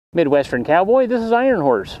Midwestern Cowboy, this is Iron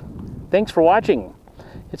Horse. Thanks for watching.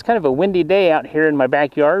 It's kind of a windy day out here in my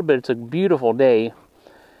backyard, but it's a beautiful day.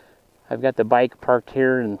 I've got the bike parked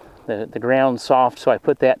here and the ground's soft, so I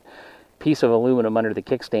put that piece of aluminum under the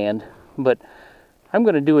kickstand. But I'm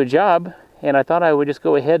going to do a job, and I thought I would just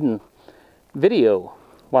go ahead and video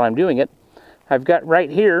while I'm doing it. I've got right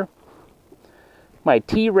here my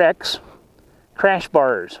T-Rex crash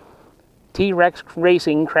bars. T-Rex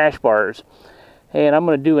Racing crash bars. And I'm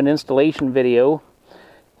going to do an installation video,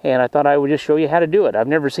 and I thought I would just show you how to do it. I've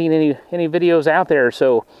never seen any videos out there,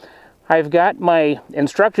 so I've got my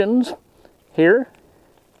instructions here.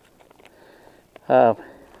 Has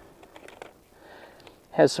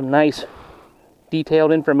some nice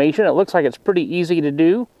detailed information. It looks like it's pretty easy to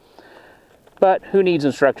do, but who needs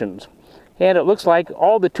instructions? And it looks like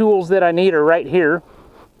all the tools that I need are right here.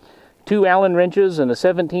 2 Allen wrenches and a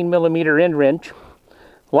 17mm end wrench,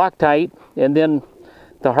 Loctite, and then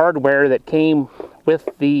the hardware that came with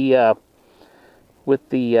the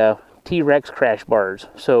T-Rex crash bars.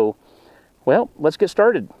 So, well, let's get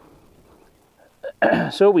started.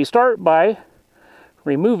 So we start by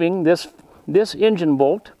removing this engine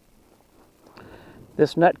bolt.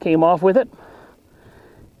 This nut came off with it,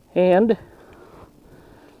 and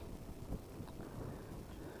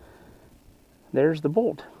there's the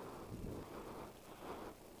bolt.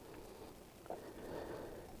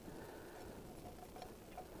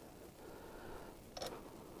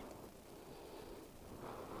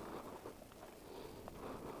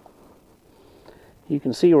 You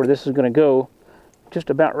can see where this is going to go, just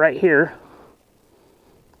about right here.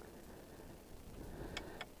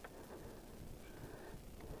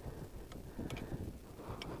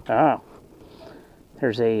 Ah,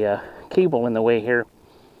 there's a cable in the way here.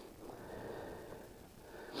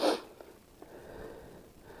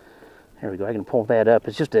 There we go. I can pull that up.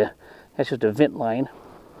 That's just a vent line.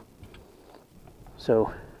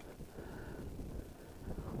 So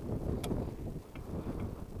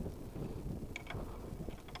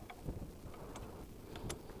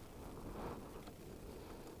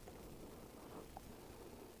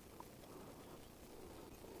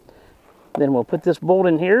then we'll put this bolt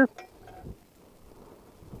in here.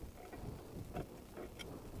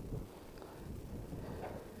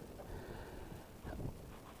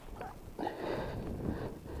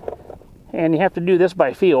 And you have to do this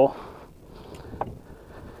by feel.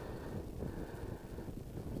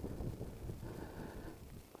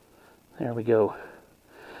 There we go.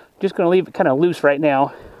 Just going to leave it kind of loose right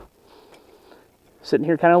now. Sitting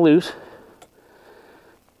here kind of loose.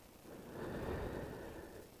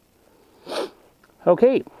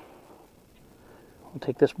 Okay, we'll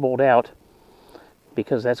take this bolt out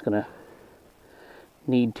because that's going to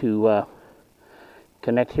need to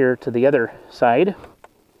connect here to the other side.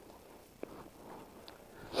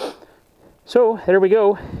 So there we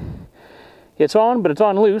go. It's on, but it's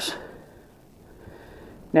on loose.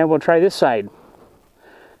 Now we'll try this side.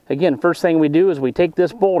 Again, first thing we do is we take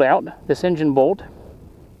this bolt out, this engine bolt,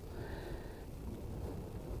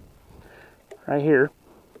 right here.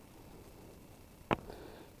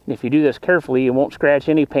 If you do this carefully, you won't scratch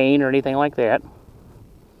any paint or anything like that.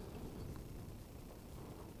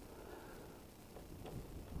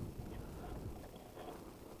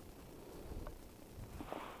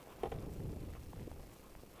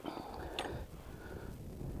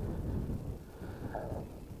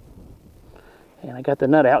 And I got the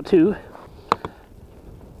nut out too.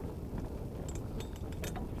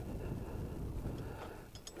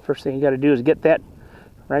 First thing you got to do is get that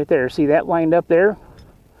right there. See that lined up there?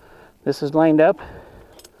 This is lined up,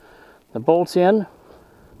 the bolt's in,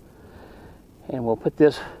 and we'll put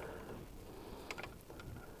this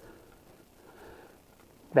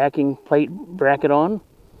backing plate bracket on.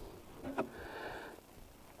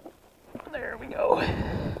 There we go.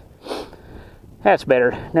 That's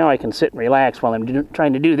better. Now I can sit and relax while I'm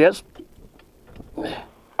trying to do this. And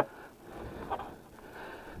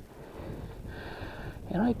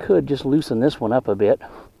I could just loosen this one up a bit,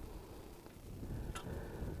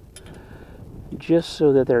 just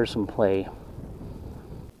so that there's some play.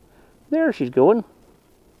 There she's going.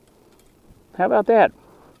 How about that?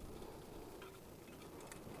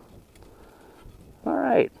 All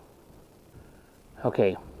right.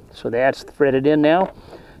 Okay, so that's threaded in now.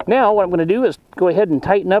 Now what I'm going to do is go ahead and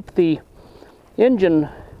tighten up the engine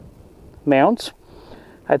mounts.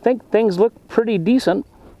 I think things look pretty decent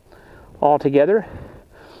all together.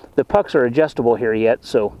 The pucks are adjustable here yet,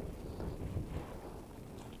 so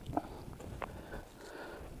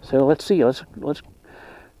let's see. Let's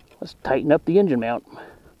tighten up the engine mount.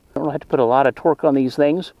 I don't have to put a lot of torque on these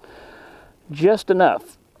things, just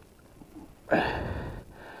enough.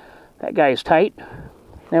 That guy's tight.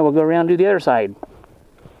 Now we'll go around and do the other side.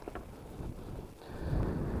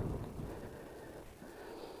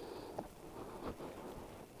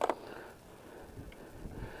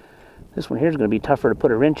 This one here is going to be tougher to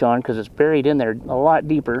put a wrench on because it's buried in there a lot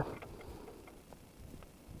deeper.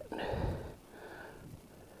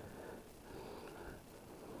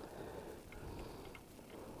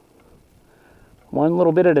 One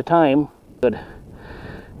little bit at a time.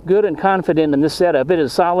 Good and confident in this setup. It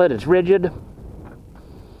is solid, it's rigid.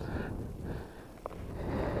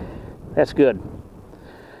 That's good.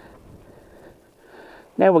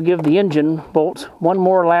 Now we'll give the engine bolts one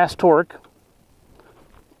more last torque,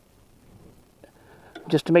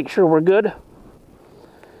 just to make sure we're good.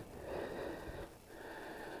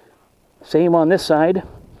 Same on this side.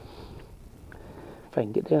 If I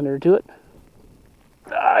can get down there to it.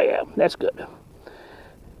 Ah, yeah, that's good.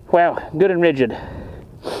 Wow, good and rigid.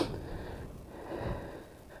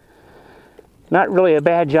 Not really a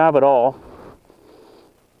bad job at all.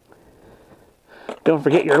 Don't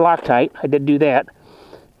forget your Loctite. I did do that.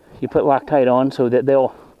 You put Loctite on so that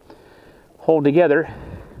they'll hold together.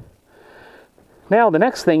 Now the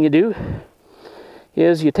next thing you do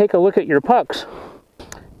is you take a look at your pucks.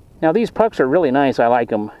 Now these pucks are really nice. I like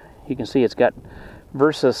them. You can see it's got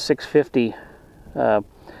Versys 650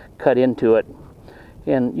 cut into it.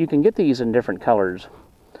 And you can get these in different colors.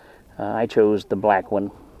 I chose the black one,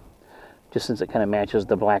 just since it kind of matches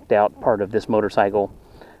the blacked out part of this motorcycle.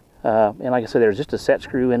 And like I said, there's just a set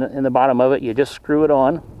screw in the bottom of it. You just screw it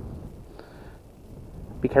on.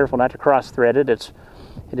 Be careful not to cross thread it.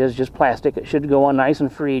 It is just plastic. It should go on nice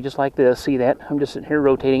and free, just like this. See that? I'm just sitting here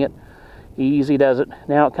rotating it. Easy does it.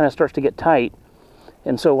 Now it kind of starts to get tight.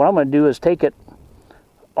 And so what I'm going to do is take it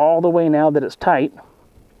all the way now that it's tight.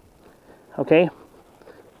 Okay?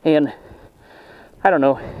 And I don't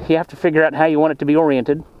know, you have to figure out how you want it to be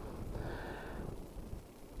oriented.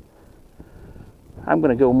 I'm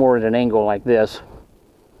going to go more at an angle like this,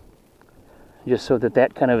 just so that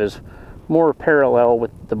that kind of is more parallel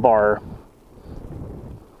with the bar.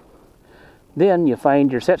 Then you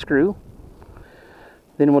find your set screw.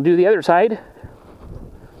 Then we'll do the other side.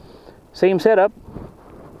 Same setup.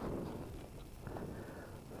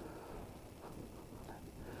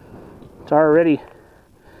 It's already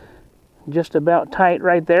just about tight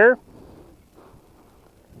right there.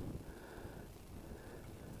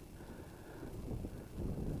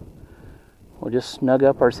 We'll just snug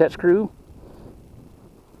up our set screw.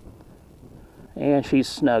 And she's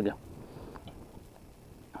snug.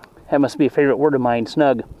 That must be a favorite word of mine,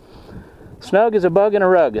 snug. Snug as a bug in a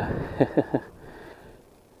rug.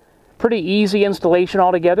 Pretty easy installation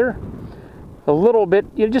altogether. A little bit,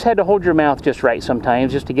 you just had to hold your mouth just right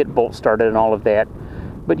sometimes just to get bolts started and all of that.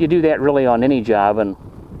 But you do that really on any job. And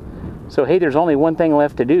so, hey, there's only one thing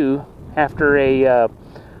left to do after a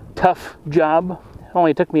tough job. It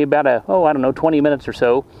only took me about I don't know, 20 minutes or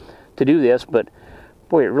so to do this, but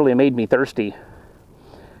boy, it really made me thirsty.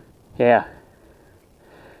 Yeah.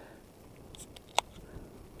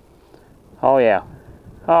 Oh, yeah.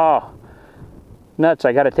 Oh, nuts,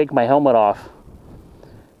 I got to take my helmet off.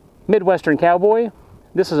 Midwestern Cowboy,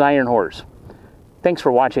 this is Iron Horse. Thanks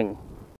for watching.